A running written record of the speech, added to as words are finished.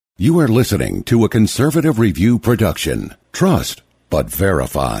You are listening to a Conservative Review production. Trust, but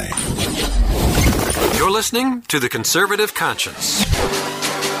verify. You're listening to The Conservative Conscience.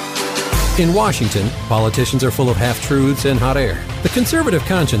 In Washington, politicians are full of half-truths and hot air. The Conservative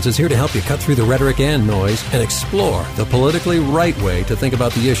Conscience is here to help you cut through the rhetoric and noise and explore the politically right way to think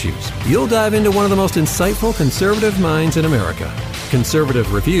about the issues. You'll dive into one of the most insightful conservative minds in America.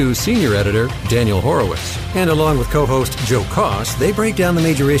 Conservative Review's senior editor, Daniel Horowitz. And along with co-host Joe Koss, they break down the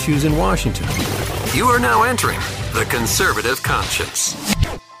major issues in Washington. You are now entering The Conservative Conscience.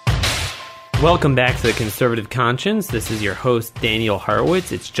 Welcome back to The Conservative Conscience. This is your host, Daniel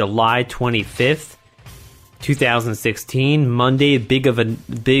Horowitz. It's July 25th, 2016. Monday, big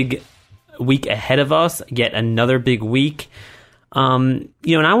week ahead of us. Yet another big week. And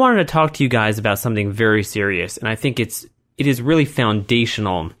I wanted to talk to you guys about something very serious. And I think it is really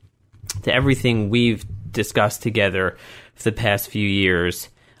foundational to everything we've discussed together for the past few years.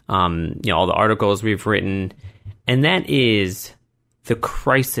 All the articles we've written. And that is the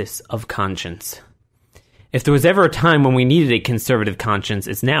crisis of conscience. If there was ever a time when we needed a conservative conscience,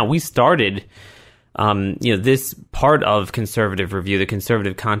 it's now. We started, this part of Conservative Review, the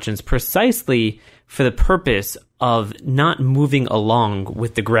conservative conscience, precisely for the purpose of not moving along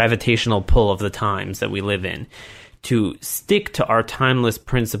with the gravitational pull of the times that we live in, to stick to our timeless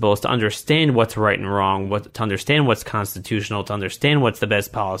principles, to understand what's right and wrong, to understand what's constitutional, to understand what's the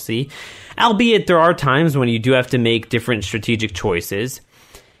best policy, albeit there are times when you do have to make different strategic choices.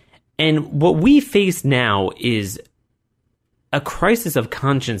 And what we face now is a crisis of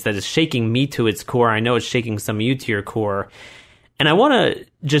conscience that is shaking me to its core. I know it's shaking some of you to your core. And I want to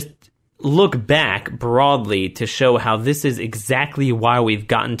just look back broadly to show how this is exactly why we've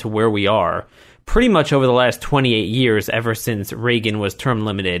gotten to where we are pretty much over the last 28 years, ever since Reagan was term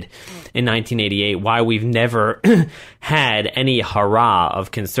limited in 1988, why we've never had any hurrah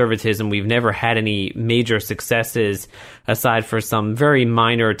of conservatism. We've never had any major successes aside for some very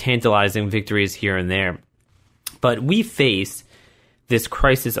minor, tantalizing victories here and there. But we face this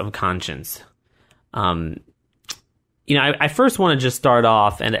crisis of conscience. I first want to just start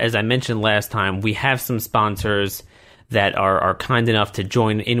off, and as I mentioned last time, we have some sponsors that are kind enough to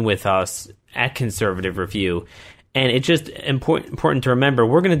join in with us at Conservative Review. And it's just important to remember,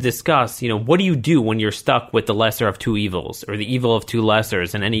 we're going to discuss, what do you do when you're stuck with the lesser of two evils, or the evil of two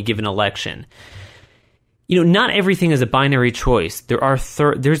lessers in any given election? Not everything is a binary choice.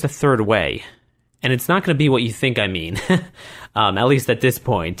 There's a third way. And it's not going to be what you think I mean, at least at this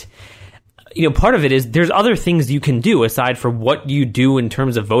point. Part of it is there's other things you can do aside from what you do in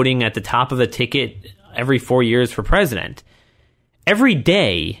terms of voting at the top of the ticket every 4 years for president. Every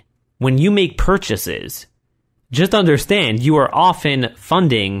day, when you make purchases, just understand you are often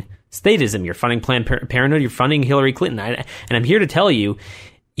funding statism. You're funding Planned Parenthood. You're funding Hillary Clinton. And I'm here to tell you,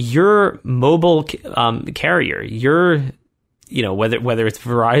 your mobile carrier, whether it's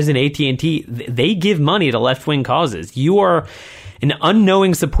Verizon, AT&T, they give money to left-wing causes. You are an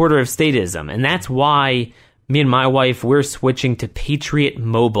unknowing supporter of statism, and that's why me and my wife, we're switching to Patriot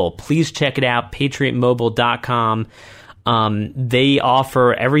Mobile. Please check it out, patriotmobile.com. They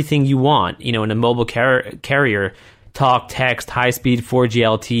offer everything you want, in a mobile carrier: talk, text, high-speed 4G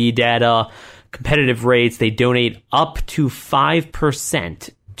LTE data, competitive rates. They donate up to 5%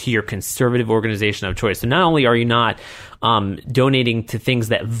 to your conservative organization of choice. So not only are you not donating to things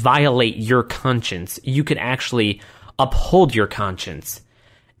that violate your conscience, you could actually uphold your conscience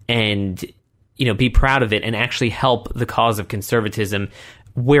and be proud of it and actually help the cause of conservatism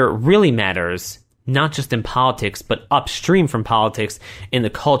where it really matters, not just in politics, but upstream from politics, in the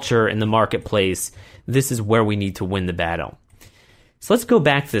culture, in the marketplace. This is where we need to win the battle. So let's go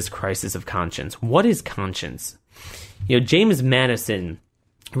back to this crisis of conscience. What is conscience? James Madison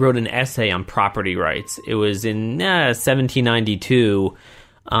wrote an essay on property rights. It was in 1792.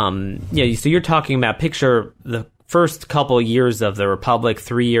 So you're talking about, picture the first couple of years of the Republic,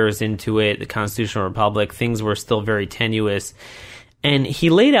 3 years into it, the Constitutional Republic, things were still very tenuous. And he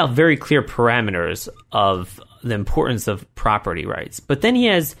laid out very clear parameters of the importance of property rights. But then he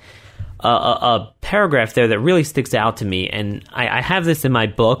has a paragraph there that really sticks out to me. And I have this in my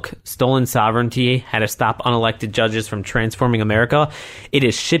book, Stolen Sovereignty: How to Stop Unelected Judges from Transforming America. It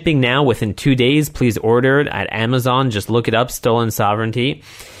is shipping now within 2 days. Please order it at Amazon. Just look it up, Stolen Sovereignty.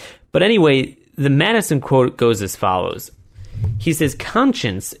 But anyway, the Madison quote goes as follows. He says,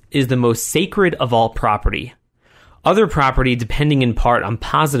 "Conscience is the most sacred of all property. Other property depending in part on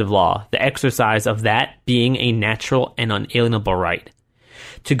positive law, the exercise of that being a natural and unalienable right.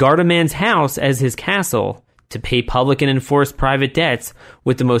 To guard a man's house as his castle, to pay public and enforce private debts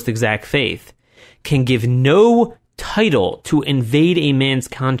with the most exact faith, can give no title to invade a man's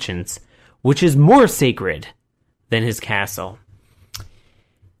conscience, which is more sacred than his castle.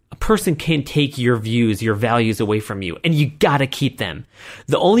 A person can't take your views, your values away from you, and you gotta keep them.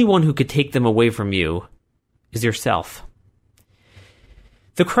 The only one who could take them away from you is yourself.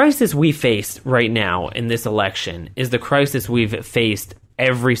 The crisis we face right now in this election is the crisis we've faced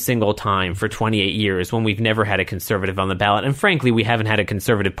every single time for 28 years when we've never had a conservative on the ballot, and frankly, we haven't had a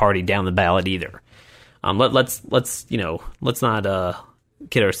conservative party down the ballot either. Let's not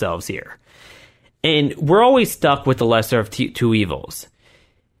kid ourselves here. And we're always stuck with the lesser of two evils.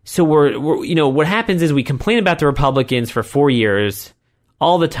 So we're what happens is we complain about the Republicans for 4 years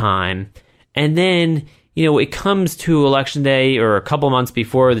all the time, and then it comes to election day or a couple months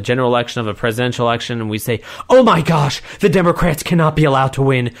before the general election of a presidential election, and we say, oh my gosh, the Democrats cannot be allowed to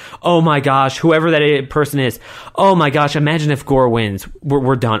win. Oh my gosh, whoever that person is. Oh my gosh, imagine if Gore wins.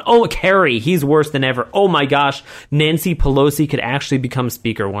 We're done. Oh, Kerry, he's worse than ever. Oh my gosh, Nancy Pelosi could actually become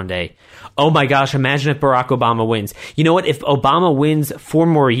speaker one day. Oh my gosh, imagine if Barack Obama wins. You know what? If Obama wins 4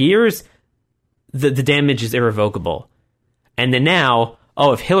 more years, the damage is irrevocable. And then now,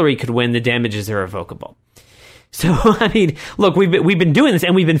 if Hillary could win, the damage is irrevocable. So, I mean, look, we've been doing this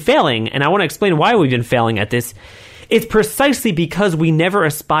and we've been failing, and I want to explain why we've been failing at this. It's precisely because we never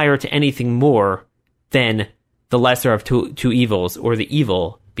aspire to anything more than the lesser of two evils, or the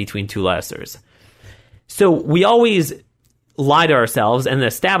evil between two lessers. So we always lie to ourselves, and the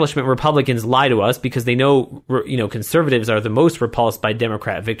establishment Republicans lie to us because they know, conservatives are the most repulsed by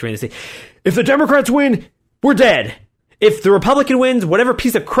Democrat victory. And they say, if the Democrats win, we're dead. If the Republican wins, whatever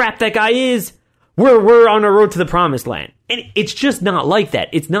piece of crap that guy is, we're on our road to the promised land. And it's just not like that.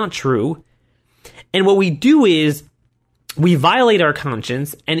 It's not true. And what we do is we violate our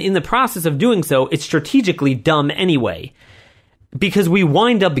conscience, and in the process of doing so, it's strategically dumb anyway. Because we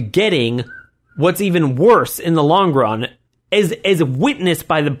wind up getting what's even worse in the long run, as witnessed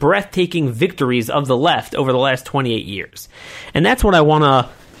by the breathtaking victories of the left over the last 28 years. And that's what I want to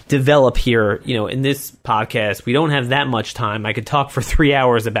develop here, in this podcast. We don't have that much time. I could talk for 3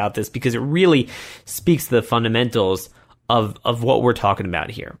 hours about this because it really speaks to the fundamentals of what we're talking about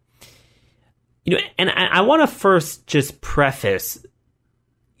here. And I want to first just preface,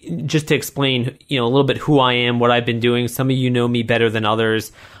 just to explain, a little bit who I am, what I've been doing. Some of you know me better than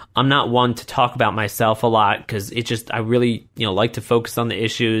others. I'm not one to talk about myself a lot because I really, like to focus on the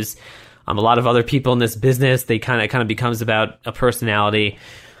issues. A lot of other people in this business, they kind of becomes about a personality.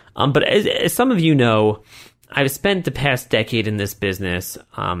 But as some of you know, I've spent the past decade in this business,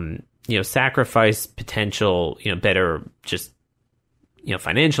 sacrifice potential, better just,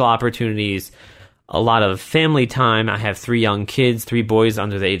 financial opportunities, a lot of family time. I have 3 young kids, 3 boys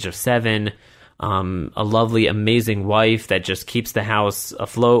under the age of 7, a lovely, amazing wife that just keeps the house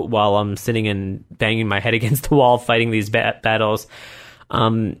afloat while I'm sitting and banging my head against the wall fighting these battles.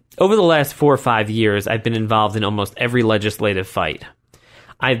 Over the last 4 or 5 years, I've been involved in almost every legislative fight.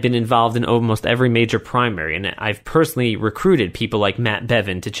 I've been involved in almost every major primary, and I've personally recruited people like Matt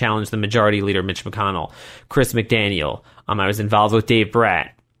Bevin to challenge the Majority Leader Mitch McConnell, Chris McDaniel. I was involved with Dave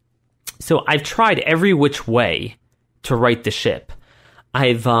Bratt. So I've tried every which way to right the ship.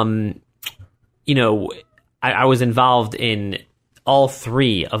 I've, I was involved in all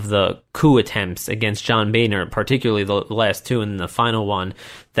 3 of the coup attempts against John Boehner, particularly the last 2 and the final one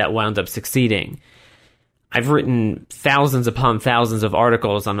that wound up succeeding. I've written thousands upon thousands of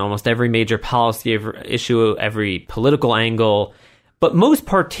articles on almost every major policy issue, every political angle, but most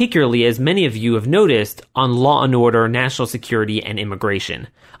particularly, as many of you have noticed, on law and order, national security, and immigration.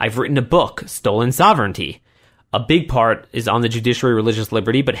 I've written a book, Stolen Sovereignty. A big part is on the judiciary, religious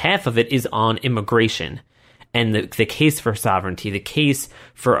liberty, but half of it is on immigration and the case for sovereignty, the case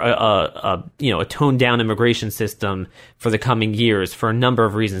for a toned-down immigration system for the coming years for a number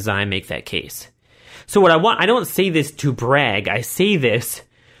of reasons. I make that case. So I don't say this to brag. I say this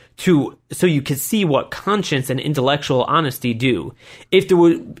so you can see what conscience and intellectual honesty do.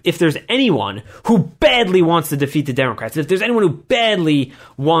 If there's anyone who badly wants to defeat the Democrats, if there's anyone who badly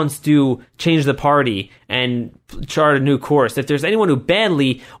wants to change the party and chart a new course, if there's anyone who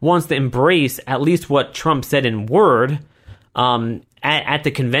badly wants to embrace at least what Trump said in word at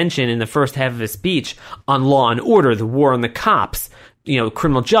the convention in the first half of his speech on law and order, the war on the cops,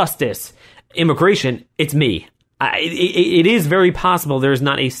 criminal justice, immigration, it's me. It is very possible there's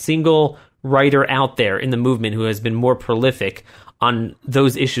not a single writer out there in the movement who has been more prolific on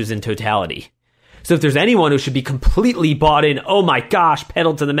those issues in totality. So if there's anyone who should be completely bought in, oh my gosh,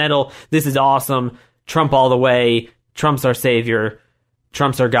 pedal to the metal, this is awesome, Trump all the way, Trump's our savior,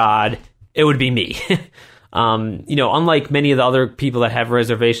 Trump's our God, it would be me. Unlike many of the other people that have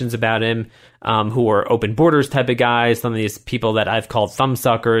reservations about him, who are open borders type of guys, some of these people that I've called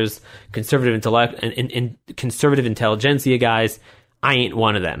thumbsuckers, conservative intellect and conservative intelligentsia guys, I ain't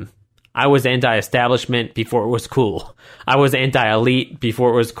one of them. I was anti-establishment before it was cool. I was anti-elite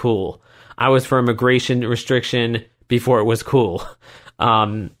before it was cool. I was for immigration restriction before it was cool.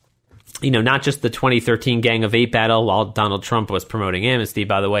 Not just the 2013 Gang of Eight battle while Donald Trump was promoting amnesty,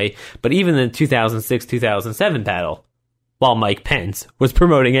 by the way, but even the 2006-2007 battle while Mike Pence was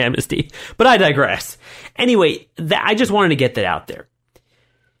promoting amnesty. But I digress. Anyway, I just wanted to get that out there.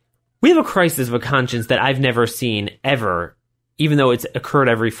 We have a crisis of a conscience that I've never seen ever, even though it's occurred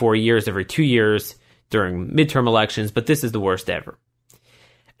every 4 years, every 2 years during midterm elections, but this is the worst ever.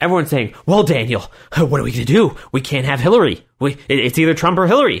 Everyone's saying, well, Daniel, what are we going to do? We can't have Hillary. It's either Trump or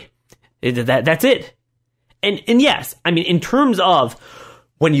Hillary. That's it. And yes, I mean, in terms of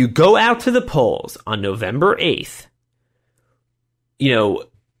when you go out to the polls on November 8th,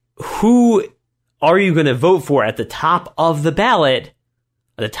 who are you going to vote for at the top of the ballot,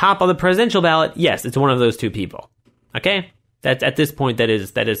 at the top of the presidential ballot? Yes, it's one of those two people. Okay? That at this point, that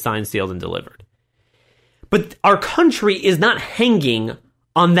is signed, sealed, and delivered. But our country is not hanging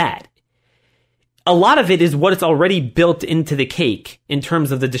on that. A lot of it is what it's already built into the cake in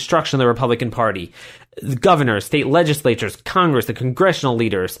terms of the destruction of the Republican Party. The governors, state legislatures, Congress, the congressional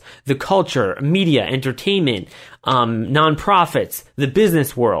leaders, the culture, media, entertainment, nonprofits, the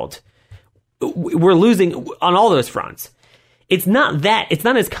business world. We're losing on all those fronts. It's not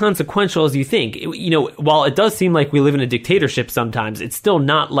as consequential as you think. While it does seem like we live in a dictatorship sometimes, it's still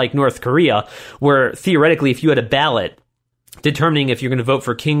not like North Korea, where theoretically, if you had a ballot determining if you're going to vote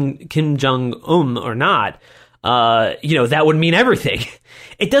for Kim Jong-un or not, that would mean everything.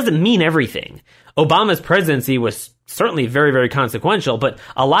 It doesn't mean everything. Obama's presidency was certainly very, very consequential, but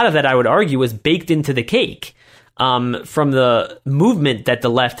a lot of that, I would argue, was baked into the cake from the movement that the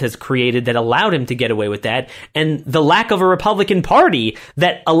left has created that allowed him to get away with that, and the lack of a Republican Party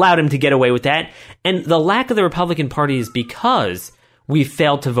that allowed him to get away with that, and the lack of the Republican Party is because we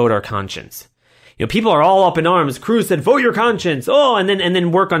failed to vote our conscience. People are all up in arms. Cruz said, vote your conscience. Oh, and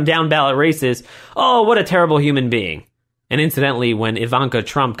then work on down ballot races. Oh, what a terrible human being. And incidentally, when Ivanka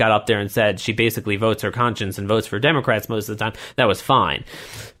Trump got up there and said she basically votes her conscience and votes for Democrats most of the time, that was fine.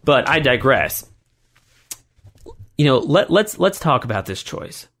 But I digress. Let's talk about this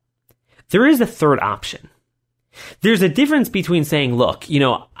choice. There is a third option. There's a difference between saying, look,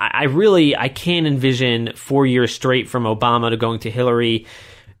 I can't envision 4 years straight from Obama to going to Hillary.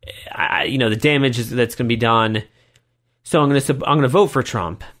 The damage that's going to be done. So I'm going to vote for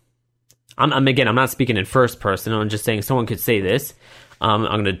Trump. I'm not speaking in first person. I'm just saying someone could say this. I'm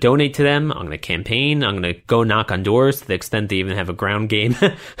going to donate to them. I'm going to campaign. I'm going to go knock on doors to the extent they even have a ground game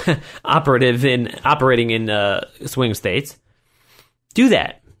operating in swing states. Do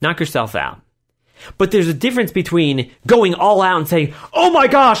that. Knock yourself out. But there's a difference between going all out and saying, oh my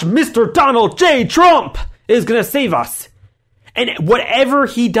gosh, Mr. Donald J. Trump is going to save us. And whatever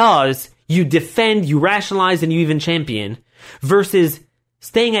he does, you defend, you rationalize, and you even champion, versus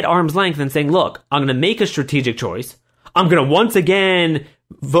staying at arm's length and saying, look, I'm going to make a strategic choice. I'm going to once again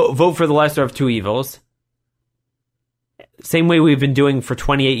vote for the lesser of two evils. Same way we've been doing for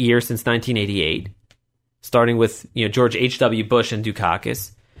 28 years since 1988, starting with George H.W. Bush and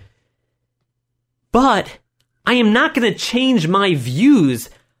Dukakis. But I am not going to change my views.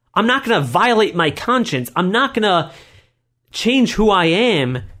 I'm not going to violate my conscience. I'm not going to change who I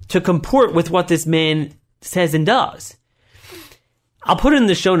am to comport with what this man says and does. I'll put it in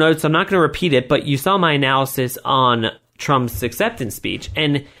the show notes. I'm not going to repeat it, but you saw my analysis on Trump's acceptance speech.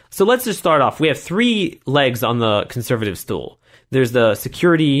 And so let's just start off. We have three legs on the conservative stool. There's the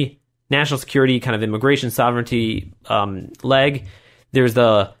national security, kind of immigration sovereignty leg. There's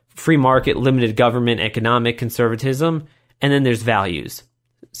the free market, limited government, economic conservatism. And then there's values,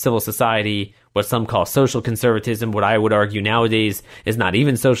 civil society, what some call social conservatism, what I would argue nowadays is not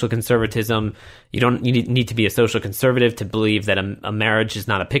even social conservatism. You need to be a social conservative to believe that a marriage is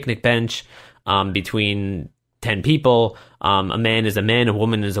not a picnic bench between 10 people. A man is a man, a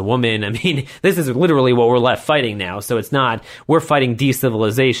woman is a woman. I mean, this is literally what we're left fighting now. So we're fighting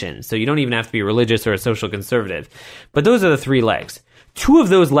decivilization. So you don't even have to be religious or a social conservative. But those are the three legs. Two of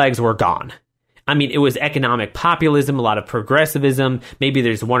those legs were gone. I mean, it was economic populism, a lot of progressivism. Maybe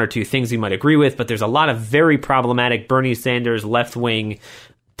there's one or two things you might agree with, but there's a lot of very problematic Bernie Sanders, left-wing,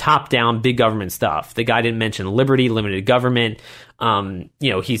 top-down, big government stuff. The guy didn't mention liberty, limited government.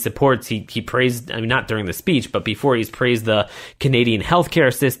 He supports, he praised, not during the speech, but before, he's praised the Canadian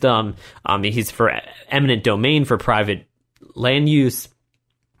healthcare system. He's for eminent domain for private land use.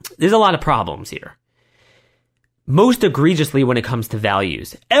 There's a lot of problems here. most egregiously when it comes to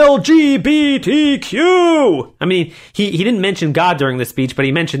values. LGBTQ! I mean, he didn't mention God during the speech, but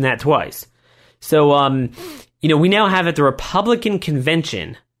he mentioned that twice. So, we now have at the Republican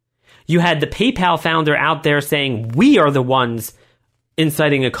convention, you had the PayPal founder out there saying, we are the ones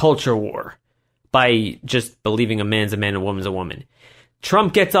inciting a culture war by just believing a man's a man and a woman's a woman.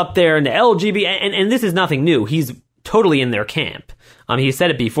 Trump gets up there and the LGBT, and this is nothing new. He's totally in their camp. He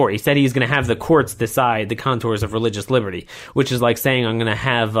said it before. He said he's going to have the courts decide the contours of religious liberty, which is like saying I'm going to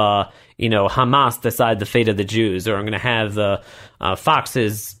have, Hamas decide the fate of the Jews, or I'm going to have the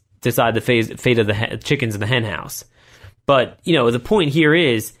foxes decide the fate of the chickens in the hen house. But, the point here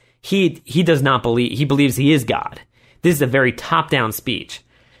is he does not believe, he believes he is God. This is a very top-down speech.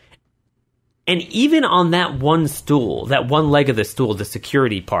 And even on that one stool, that one leg of the stool, the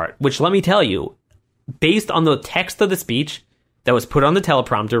security part, which let me tell you, based on the text of the speech that was put on the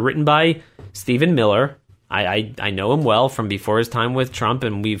teleprompter, written by Stephen Miller, I know him well from before his time with Trump,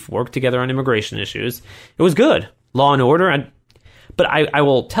 and we've worked together on immigration issues. It was good. Law and order. But I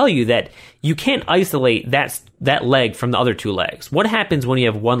will tell you that you can't isolate that leg from the other two legs. What happens when you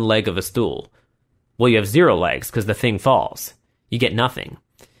have one leg of a stool? Well, you have zero legs because the thing falls. You get nothing.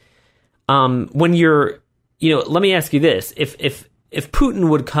 When you're, let me ask you this. If Putin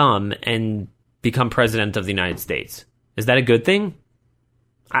would come and become president of the United States, is that a good thing?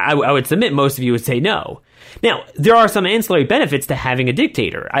 I would submit most of you would say no. Now, there are some ancillary benefits to having a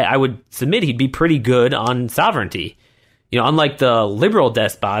dictator. I would submit he'd be pretty good on sovereignty. Unlike the liberal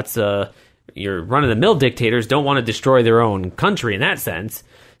despots, your run-of-the-mill dictators don't want to destroy their own country in that sense.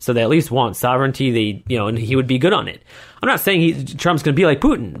 So they at least want sovereignty. And he would be good on it. I'm not saying Trump's going to be like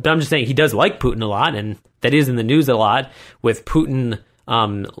Putin, but I'm just saying he does like Putin a lot, and that is in the news a lot with Putin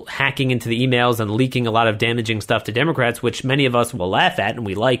hacking into the emails and leaking a lot of damaging stuff to Democrats, which many of us will laugh at, and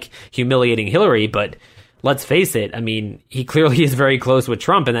we like humiliating Hillary, but let's face it, I mean, he clearly is very close with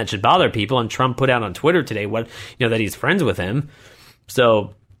Trump, and that should bother people, and Trump put out on Twitter today that he's friends with him.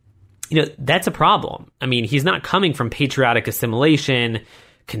 So, that's a problem. I mean, he's not coming from patriotic assimilation,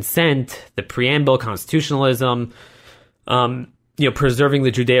 consent, the preamble, constitutionalism, preserving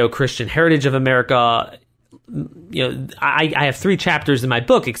the Judeo-Christian heritage of America. I have 3 chapters in my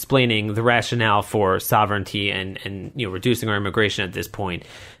book explaining the rationale for sovereignty and reducing our immigration at this point.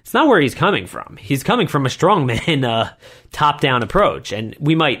 It's not where he's coming from. He's coming from a strongman, top-down approach, and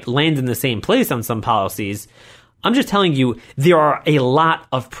we might land in the same place on some policies. I'm just telling you, there are a lot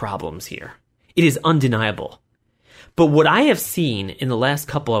of problems here. It is undeniable. But what I have seen in the last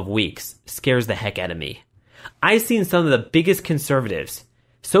couple of weeks scares the heck out of me. I've seen some of the biggest conservatives,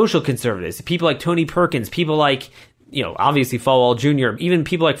 social conservatives, people like Tony Perkins, people like, obviously Falwell Jr., even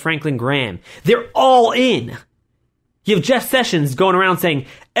people like Franklin Graham. They're all in. You have Jeff Sessions going around saying,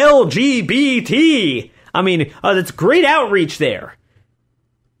 LGBT. I mean, that's great outreach there.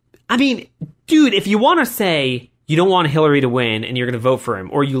 I mean, dude, if you want to say you don't want Hillary to win and you're going to vote for him,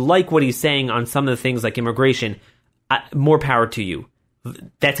 or you like what he's saying on some of the things like immigration, more power to you.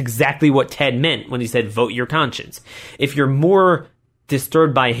 That's exactly what Ted meant when he said vote your conscience. If you're more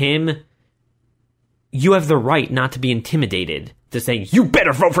disturbed by him, you have the right not to be intimidated to saying, you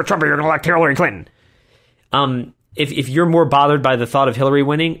better vote for Trump or you're going to elect Hillary Clinton. If you're more bothered by the thought of Hillary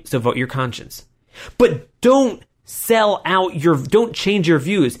winning, so vote your conscience. But don't don't change your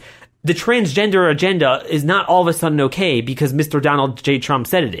views. The transgender agenda is not all of a sudden okay because Mr. Donald J. Trump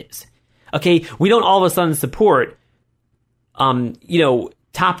said it is. Okay? We don't all of a sudden support,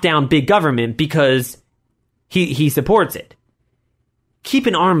 top-down big government because he supports it. Keep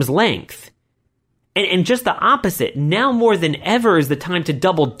an arm's length. And just the opposite. Now more than ever is the time to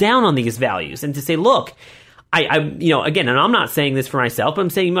double down on these values and to say, look, again, and I'm not saying this for myself, but I'm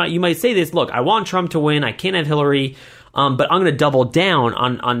saying you might say this, look, I want Trump to win, I can't have Hillary, but I'm going to double down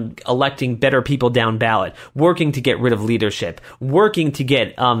on electing better people down ballot, working to get rid of leadership, working to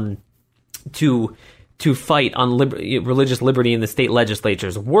get, to fight on religious liberty in the state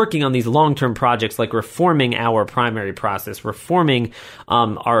legislatures, working on these long-term projects like reforming our primary process, reforming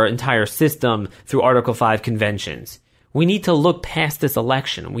our entire system through Article 5 conventions. We need to look past this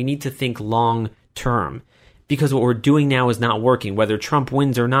election. We need to think long-term because what we're doing now is not working, whether Trump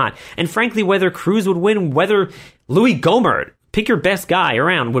wins or not. And frankly, whether Cruz would win, whether Louis Gohmert, pick your best guy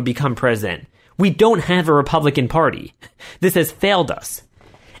around, would become president. We don't have a Republican Party. This has failed us.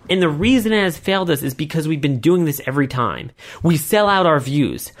 And the reason it has failed us is because we've been doing this every time. We sell out our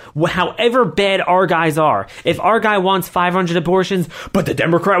views. However bad our guys are. If our guy wants 500 abortions, but the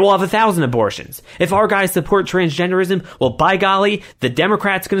Democrat will have 1,000 abortions. If our guys support transgenderism, well, by golly, the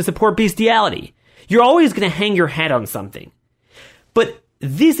Democrat's going to support bestiality. You're always going to hang your hat on something. But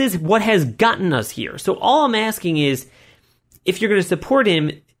this is what has gotten us here. So all I'm asking is, if you're going to support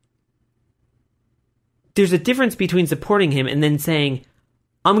him, there's a difference between supporting him and then saying,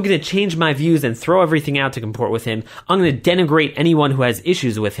 I'm going to change my views and throw everything out to comport with him. I'm going to denigrate anyone who has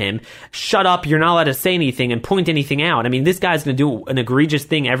issues with him. Shut up, you're not allowed to say anything and point anything out. I mean, this guy's going to do an egregious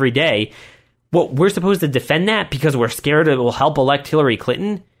thing every day. Well, we're supposed to defend that because we're scared it will help elect Hillary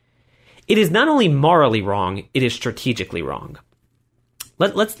Clinton? It is not only morally wrong, it is strategically wrong.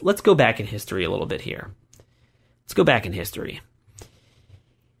 Let's go back in history a little bit here. Let's go back in history.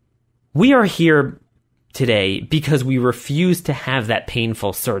 We are here today because we refuse to have that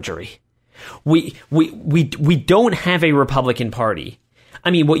painful surgery. We don't have a Republican Party.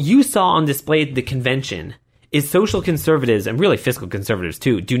 I mean, what you saw on display at the convention is social conservatives, and really fiscal conservatives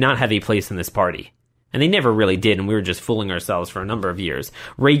too, do not have a place in this party. And they never really did, and we were just fooling ourselves for a number of years.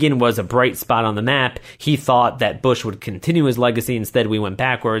 Reagan was a bright spot on the map. He thought that Bush would continue his legacy. Instead, we went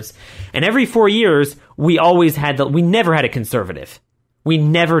backwards. And every 4 years, we never had a conservative. We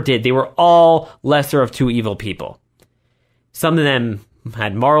never did. They were all lesser of two evil people. Some of them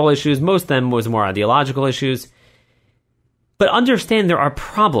had moral issues. Most of them was more ideological issues. But understand there are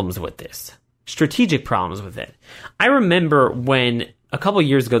problems with this. Strategic problems with it. I remember when a couple of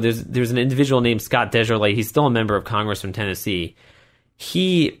years ago, there's an individual named Scott Desjardins. He's still a member of Congress from Tennessee.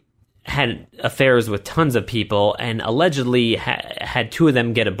 He had affairs with tons of people and allegedly had two of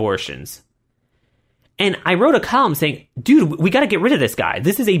them get abortions. And I wrote a column saying, dude, we got to get rid of this guy.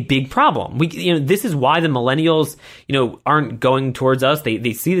 This is a big problem. This is why the millennials, aren't going towards us.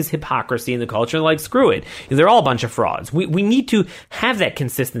 They see this hypocrisy in the culture and like, screw it. They're all a bunch of frauds. We need to have that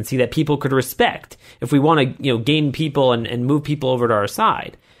consistency that people could respect if we want to, gain people and move people over to our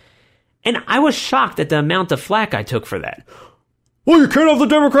side. And I was shocked at the amount of flack I took for that. Well, you can't have the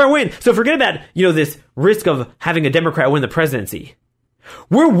Democrat win. So forget about, this risk of having a Democrat win the presidency.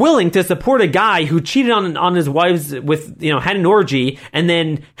 We're willing to support a guy who cheated on his wives with, had an orgy and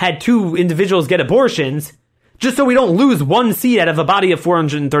then had two individuals get abortions just so we don't lose one seat out of a body of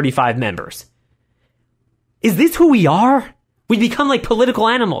 435 members. Is this who we are? We become like political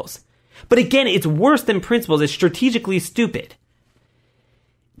animals. But again, it's worse than principles. It's strategically stupid.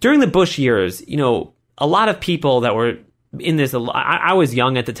 During the Bush years, a lot of people that were in this, I was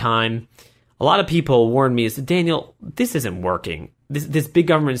young at the time. A lot of people warned me, said, Daniel, this isn't working. This big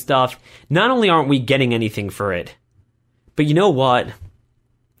government stuff, not only aren't we getting anything for it, but you know what?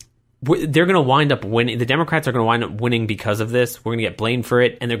 They're going to wind up winning. The Democrats are going to wind up winning because of this. We're going to get blamed for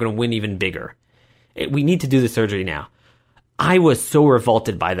it, and they're going to win even bigger. We need to do the surgery now. I was so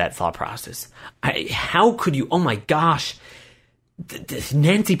revolted by that thought process. How could you? Oh my gosh.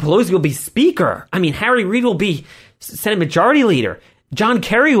 Nancy Pelosi will be speaker. I mean, Harry Reid will be Senate Majority Leader. John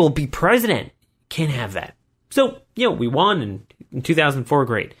Kerry will be president. Can't have that. So, we won in 2004,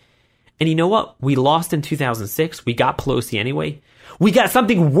 great. And you know what? We lost in 2006. We got Pelosi anyway. We got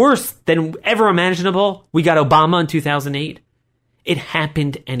something worse than ever imaginable. We got Obama in 2008. It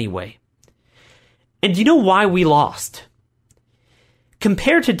happened anyway. And do you know why we lost?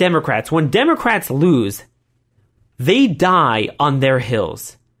 Compared to Democrats, when Democrats lose, they die on their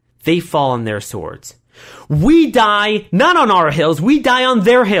hills. They fall on their swords. We die not on our hills. We die on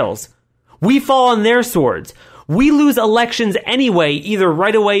their hills. We fall on their swords. We lose elections anyway, either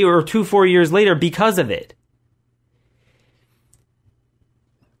right away or 2-4 years later because of it.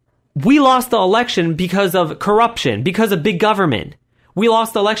 We lost the election because of corruption, because of big government. We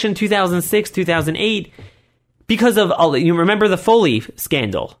lost the election in 2006, 2008 because of, you remember the Foley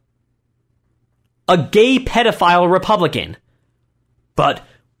scandal? A gay pedophile Republican. But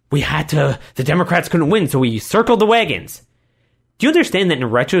the Democrats couldn't win, so we circled the wagons. Do you understand that in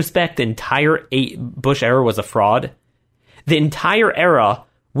retrospect, the entire Bush era was a fraud? The entire era,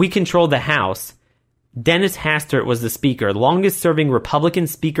 we controlled the House. Dennis Hastert was the speaker, longest-serving Republican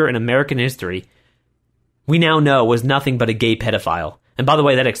speaker in American history. We now know was nothing but a gay pedophile. And by the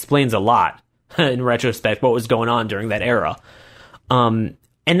way, that explains a lot, in retrospect, what was going on during that era. And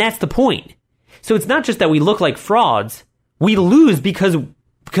that's the point. So it's not just that we look like frauds. We lose because of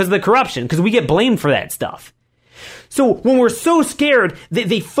the corruption, because we get blamed for that stuff. So when we're so scared,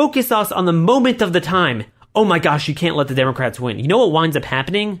 they focus us on the moment of the time. Oh my gosh, you can't let the Democrats win. You know what winds up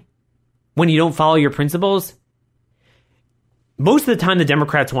happening when you don't follow your principles? Most of the time, the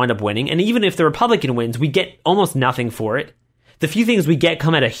Democrats wind up winning. And even if the Republican wins, we get almost nothing for it. The few things we get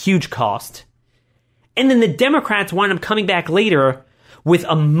come at a huge cost. And then the Democrats wind up coming back later with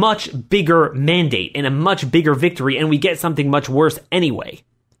a much bigger mandate and a much bigger victory. And we get something much worse anyway.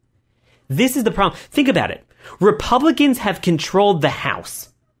 This is the problem. Think about it. Republicans have controlled the House.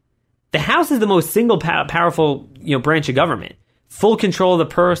 The House is the most single powerful, branch of government. full control of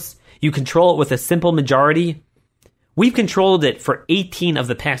the purse. You control it with a simple majority. We've controlled it for 18 of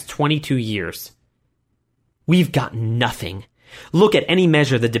the past 22 years. We've got nothing. Look at any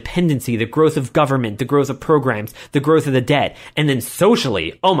measure, the dependency, the growth of government, the growth of programs, the growth of the debt. And then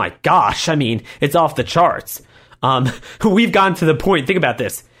socially, oh my gosh, I mean, it's off the charts. We've gotten to the point, think about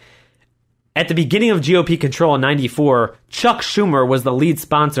this. At the beginning of GOP control in 94, Chuck Schumer was the lead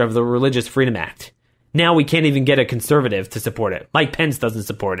sponsor of the Religious Freedom Act. Now we can't even get a conservative to support it. Mike Pence doesn't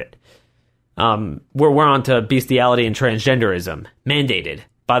support it. We're on to bestiality and transgenderism, mandated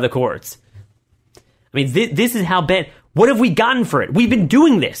by the courts. I mean, this is how bad. What have we gotten for it? We've been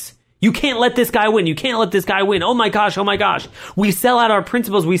doing this. You can't let this guy win. You can't let this guy win. Oh my gosh, oh my gosh. We sell out our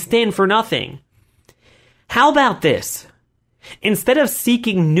principles. We stand for nothing. How about this? Instead of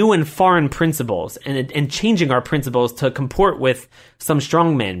seeking new and foreign principles and changing our principles to comport with some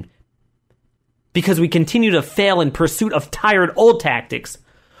strongmen, because we continue to fail in pursuit of tired old tactics,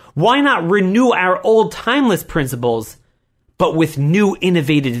 why not renew our old timeless principles, but with new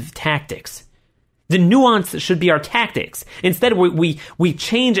innovative tactics? The nuance should be our tactics. Instead, we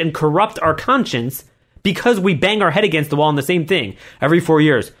change and corrupt our conscience because we bang our head against the wall on the same thing every 4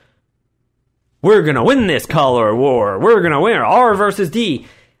 years. We're going to win this color war. We're going to win R versus D.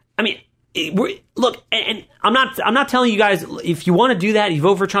 I mean, look, and I'm not telling you guys, if you want to do that, you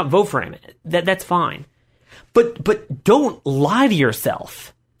vote for Trump, vote for him. That's fine. But don't lie to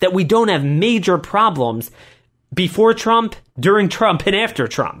yourself that we don't have major problems before Trump, during Trump, and after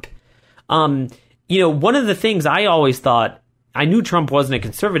Trump. One of the things I always thought, I knew Trump wasn't a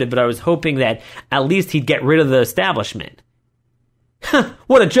conservative, but I was hoping that at least he'd get rid of the establishment.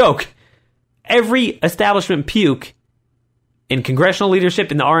 What a joke. Every establishment puke in congressional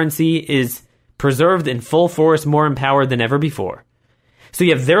leadership in the RNC is preserved in full force, more empowered than ever before. So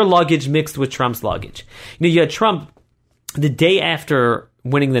you have their luggage mixed with Trump's luggage. You had Trump the day after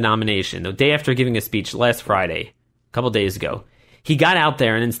winning the nomination, the day after giving a speech last Friday, a couple days ago. He got out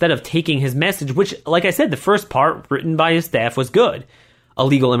there, and instead of taking his message, which, like I said, the first part written by his staff was good.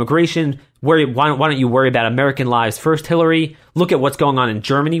 Illegal immigration. Why don't you worry about American lives first, Hillary? Look at what's going on in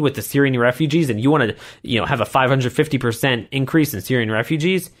Germany with the Syrian refugees, and you want to, have a 550% increase in Syrian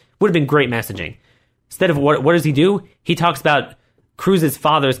refugees? Would have been great messaging. Instead of what does he do? He talks about Cruz's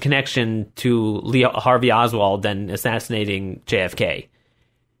father's connection to Lee Harvey Oswald and assassinating JFK.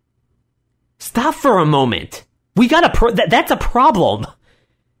 Stop for a moment. We got that's a problem.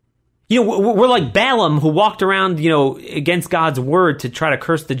 We're like Balaam, who walked around, against God's word to try to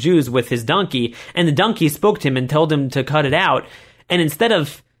curse the Jews with his donkey, and the donkey spoke to him and told him to cut it out. And instead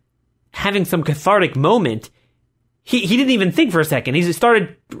of having some cathartic moment, he didn't even think for a second. He just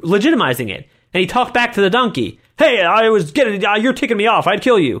started legitimizing it. And he talked back to the donkey. Hey, you're ticking me off. I'd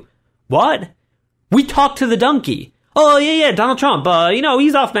kill you. What? We talked to the donkey. Oh, yeah, Donald Trump,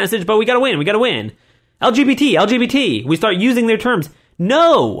 he's off message, but we gotta win. LGBT. We start using their terms.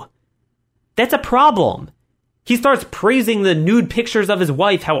 No. That's a problem. He starts praising the nude pictures of his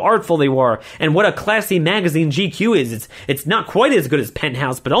wife, how artful they were, and what a classy magazine GQ is. It's not quite as good as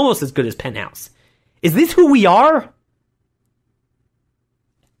Penthouse, but almost as good as Penthouse. Is this who we are?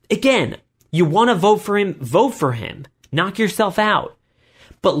 Again, you want to vote for him? Vote for him. Knock yourself out.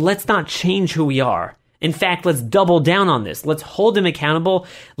 But let's not change who we are. In fact, let's double down on this. Let's hold him accountable.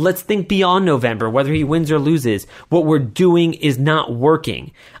 Let's think beyond November, whether he wins or loses. What we're doing is not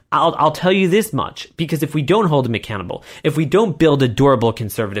working. I'll tell you this much, because if we don't hold him accountable, if we don't build a durable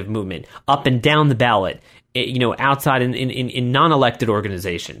conservative movement up and down the ballot, outside in non-elected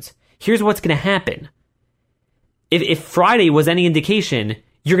organizations, here's what's going to happen. If Friday was any indication,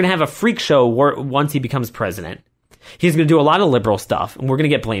 you're going to have a freak show once he becomes president. He's going to do a lot of liberal stuff, and we're going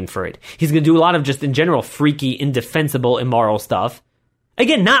to get blamed for it. He's going to do a lot of just, in general, freaky, indefensible, immoral stuff.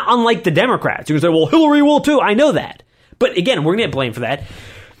 Again, not unlike the Democrats. You're going to say, well, Hillary will too. I know that. But again, we're going to get blamed for that.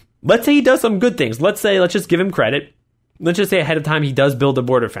 Let's say he does some good things. Let's just give him credit. Let's just say ahead of time he does build a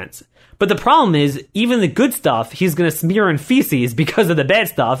border fence. But the problem is, even the good stuff, he's going to smear in feces because of the bad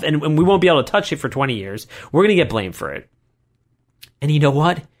stuff, and we won't be able to touch it for 20 years. We're going to get blamed for it. And you know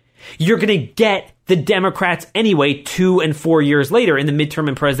what? You're going to get the Democrats anyway 2 and 4 years later in the midterm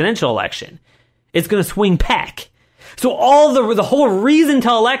and presidential election. It's going to swing back. So all the whole reason to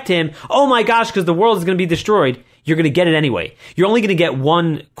elect him, oh my gosh, because the world is going to be destroyed, you're going to get it anyway. You're only going to get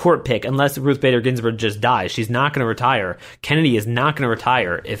one court pick unless Ruth Bader Ginsburg just dies. She's not going to retire. Kennedy is not going to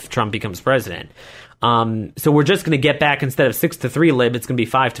retire if Trump becomes president. So we're just going to get back, instead of 6-3 lib, it's going to be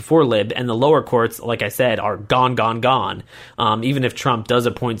 5-4 lib. And the lower courts, like I said, are gone. Even if Trump does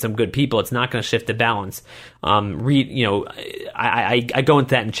appoint some good people, it's not going to shift the balance. I go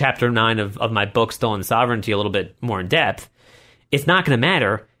into that in chapter 9 of my book, Stolen Sovereignty, a little bit more in depth. It's not going to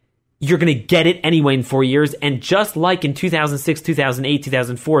matter. You're going to get it anyway in 4 years. And just like in 2006, 2008,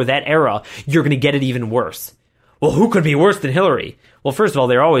 2004, that era, you're going to get it even worse. Well, who could be worse than Hillary? Well, first of all,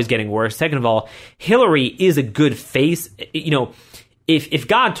 they're always getting worse. Second of all, Hillary is a good face. You know, if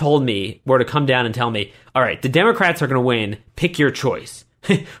God told me, were to come down and tell me, all right, the Democrats are going to win, pick your choice.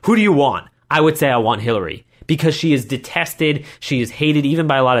 Who do you want? I would say I want Hillary. Because she is detested, she is hated even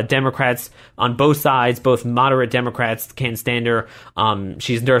by a lot of Democrats on both sides. Both moderate Democrats can't stand her.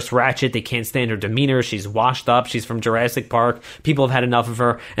 She's Nurse Ratched. They can't stand her demeanor. She's washed up. She's from Jurassic Park. People have had enough of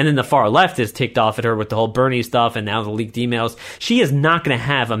her. And then the far left is ticked off at her with the whole Bernie stuff and now the leaked emails. She is not going to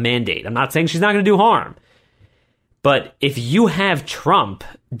have a mandate. I'm not saying she's not going to do harm. But if you have Trump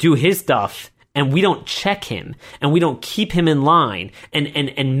do his stuff and we don't check him and we don't keep him in line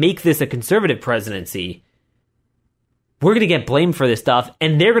and make this a conservative presidency, we're going to get blamed for this stuff,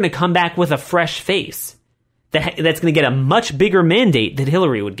 and they're going to come back with a fresh face that's going to get a much bigger mandate that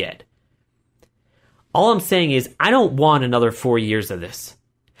Hillary would get. All I'm saying is I don't want another 4 years of this,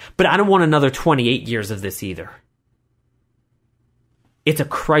 but I don't want another 28 years of this either. It's a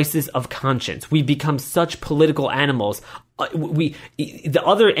crisis of conscience. We've become such political animals. The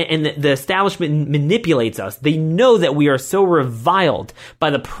establishment manipulates us. They know that we are so reviled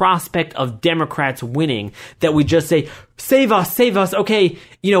by the prospect of Democrats winning that we just say, save us, save us. Okay,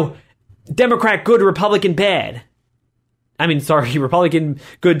 Democrat good, Republican bad. I mean, sorry, Republican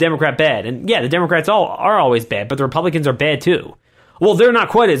good, Democrat bad. And yeah, the Democrats are always bad, but the Republicans are bad too. Well, they're not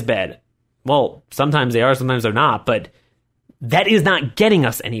quite as bad. Well, sometimes they are, sometimes they're not, but that is not getting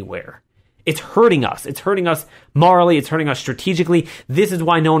us anywhere. It's hurting us. It's hurting us morally. It's hurting us strategically. This is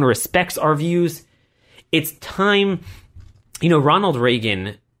why no one respects our views. It's time. Ronald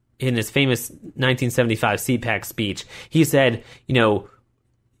Reagan, in his famous 1975 CPAC speech, he said, is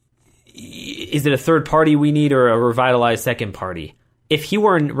it a third party we need or a revitalized second party? If he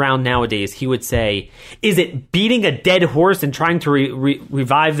were around nowadays, he would say, is it beating a dead horse and trying to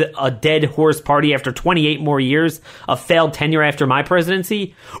revive a dead horse party after 28 more years of failed tenure after my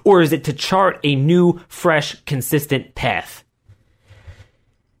presidency? Or is it to chart a new, fresh, consistent path?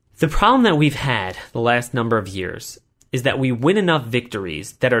 The problem that we've had the last number of years is that we win enough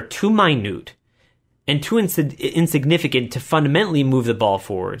victories that are too minute and too insignificant to fundamentally move the ball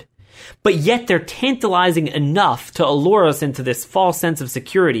forward. But yet they're tantalizing enough to allure us into this false sense of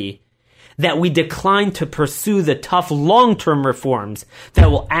security that we decline to pursue the tough long-term reforms that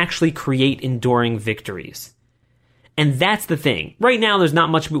will actually create enduring victories. And that's the thing. Right now, there's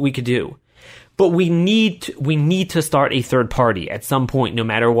not much we could do. But we need to start a third party at some point, no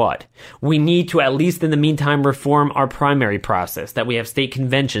matter what. We need to, at least in the meantime, reform our primary process, that we have state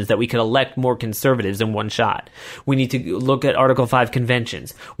conventions, that we could elect more conservatives in one shot. We need to look at Article 5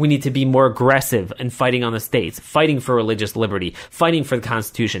 conventions. We need to be more aggressive in fighting on the states, fighting for religious liberty, fighting for the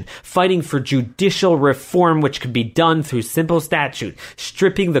Constitution, fighting for judicial reform, which could be done through simple statute,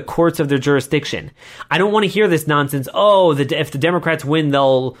 stripping the courts of their jurisdiction. I don't want to hear this nonsense. Oh, if the Democrats win,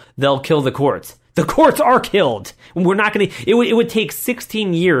 they'll kill the courts. The courts are killed. We're not going to. It would take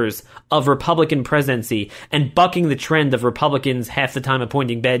 16 years of Republican presidency and bucking the trend of Republicans half the time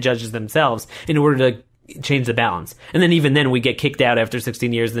appointing bad judges themselves in order to change the balance. And then even then we get kicked out after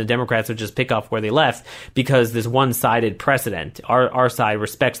 16 years and the Democrats would just pick up where they left because this one-sided precedent. Our side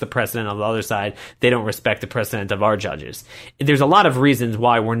respects the precedent of the other side. They don't respect the precedent of our judges. There's a lot of reasons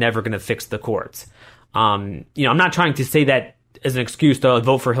why we're never going to fix the courts. I'm not trying to say that as an excuse to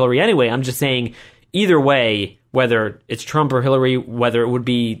vote for Hillary anyway. I'm just saying either way, whether it's Trump or Hillary, whether it would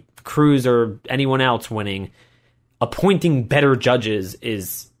be Cruz or anyone else winning, appointing better judges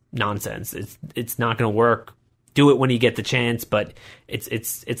is nonsense. It's not going to work. Do it when you get the chance, but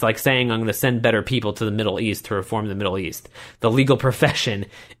it's like saying I'm going to send better people to the Middle East to reform the Middle East. The legal profession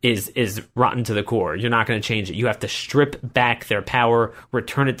is rotten to the core. You're not going to change it. You have to strip back their power,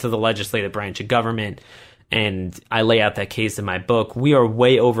 return it to the legislative branch of government. And I lay out that case in my book. We are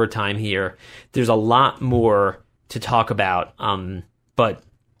way over time here. There's a lot more to talk about. But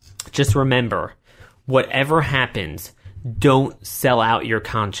just remember, whatever happens, don't sell out your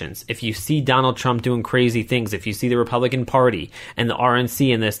conscience. If you see Donald Trump doing crazy things, if you see the Republican Party and the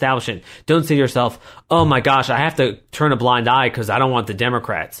RNC and the establishment, don't say to yourself, oh my gosh, I have to turn a blind eye because I don't want the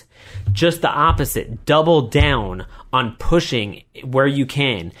Democrats. Just the opposite. Double down on pushing where you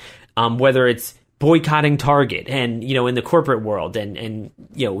can, whether it's boycotting Target and, in the corporate world and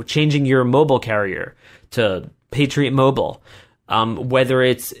changing your mobile carrier to Patriot Mobile, whether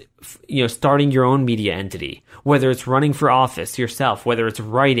it's, starting your own media entity, whether it's running for office yourself, whether it's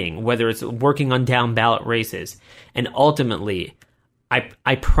writing, whether it's working on down ballot races. And ultimately,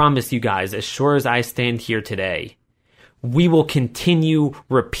 I promise you guys, as sure as I stand here today, we will continue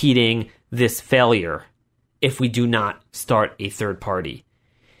repeating this failure if we do not start a third party.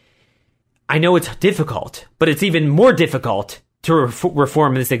 I know it's difficult, but it's even more difficult to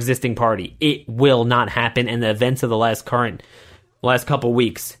reform this existing party. It will not happen, and the events of the last couple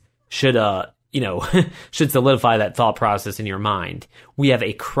weeks should should solidify that thought process in your mind. We have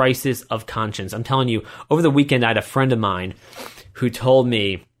a crisis of conscience. I'm telling you, over the weekend I had a friend of mine who told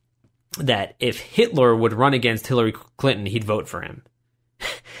me that if Hitler would run against Hillary Clinton, he'd vote for him.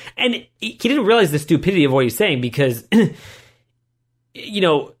 And he didn't realize the stupidity of what he's saying because, and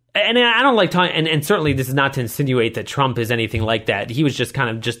I don't like talking, and certainly this is not to insinuate that Trump is anything like that. He was just kind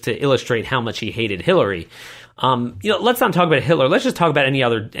of just to illustrate how much he hated Hillary. Let's not talk about Hitler. Let's just talk about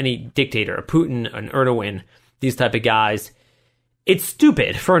any dictator, a Putin, an Erdogan, these type of guys. It's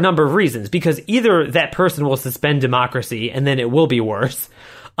stupid for a number of reasons, because either that person will suspend democracy and then it will be worse,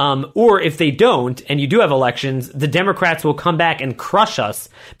 or if they don't, and you do have elections, the Democrats will come back and crush us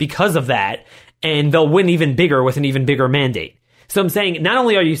because of that, and they'll win even bigger with an even bigger mandate. So I'm saying, not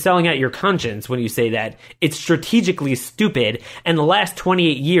only are you selling out your conscience when you say that, it's strategically stupid, and the last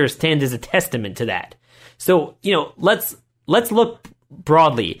 28 years stand as a testament to that. So, let's look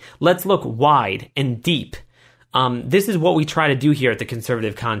broadly. Let's look wide and deep. This is what we try to do here at the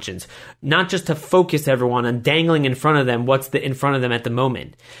Conservative Conscience. Not just to focus everyone on dangling in front of them what's in front of them at the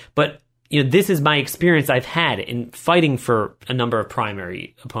moment. But, this is my experience I've had in fighting for a number of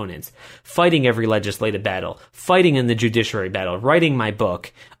primary opponents, fighting every legislative battle, fighting in the judiciary battle, writing my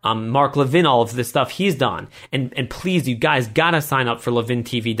book, Mark Levin, all of the stuff he's done. And please, you guys gotta sign up for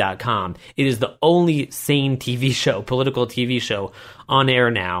LevinTV.com. It is the only sane TV show, political TV show on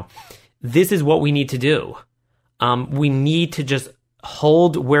air now. This is what we need to do. We need to just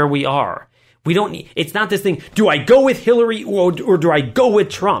hold where we are. It's not this thing, do I go with Hillary or do I go with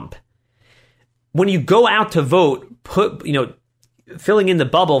Trump? When you go out to vote, filling in the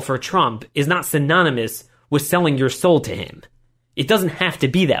bubble for Trump is not synonymous with selling your soul to him. It doesn't have to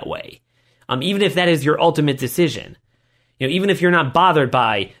be that way. Even if that is your ultimate decision. Even if you're not bothered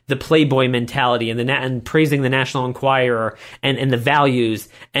by the Playboy mentality and praising the National Enquirer and the values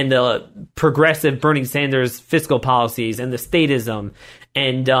and the progressive Bernie Sanders fiscal policies and the statism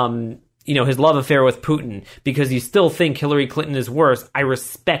and his love affair with Putin, because you still think Hillary Clinton is worse. I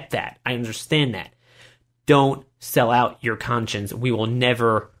respect that. I understand that. Don't sell out your conscience. We will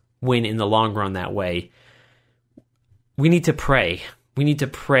never win in the long run that way. We need to pray. We need to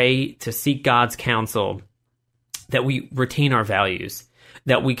pray to seek God's counsel, that we retain our values,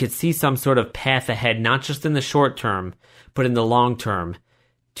 that we could see some sort of path ahead, not just in the short term, but in the long term,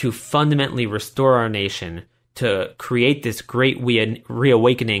 to fundamentally restore our nation, to create this great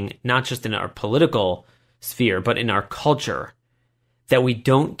reawakening, not just in our political sphere, but in our culture, that we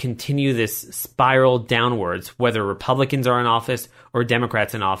don't continue this spiral downwards, whether Republicans are in office or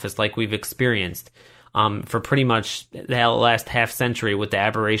Democrats in office, like we've experienced for pretty much the last half century with the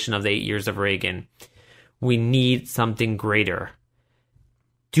aberration of the 8 years of Reagan. We need something greater.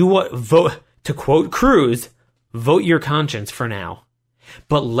 Vote, to quote Cruz, vote your conscience for now.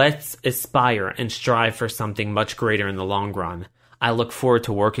 But let's aspire and strive for something much greater in the long run. I look forward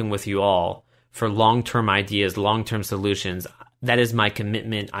to working with you all for long-term ideas, long-term solutions. That is my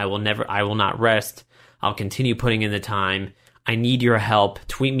commitment. I will not rest. I'll continue putting in the time. I need your help.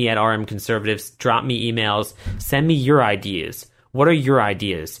 Tweet me at RM Conservatives. Drop me emails. Send me your ideas. What are your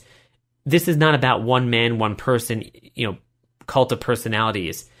ideas? This is not about one man, one person, cult of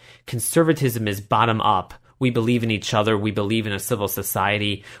personalities. Conservatism is bottom up. We believe in each other. We believe in a civil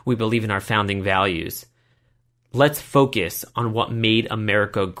society. We believe in our founding values. Let's focus on what made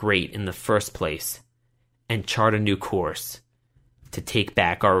America great in the first place and chart a new course to take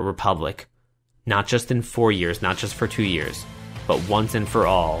back our republic, not just in 4 years, not just for 2 years, but once and for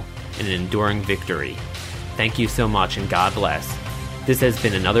all in an enduring victory. Thank you so much, and God bless. This has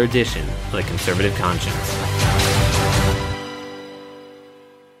been another edition of The Conservative Conscience.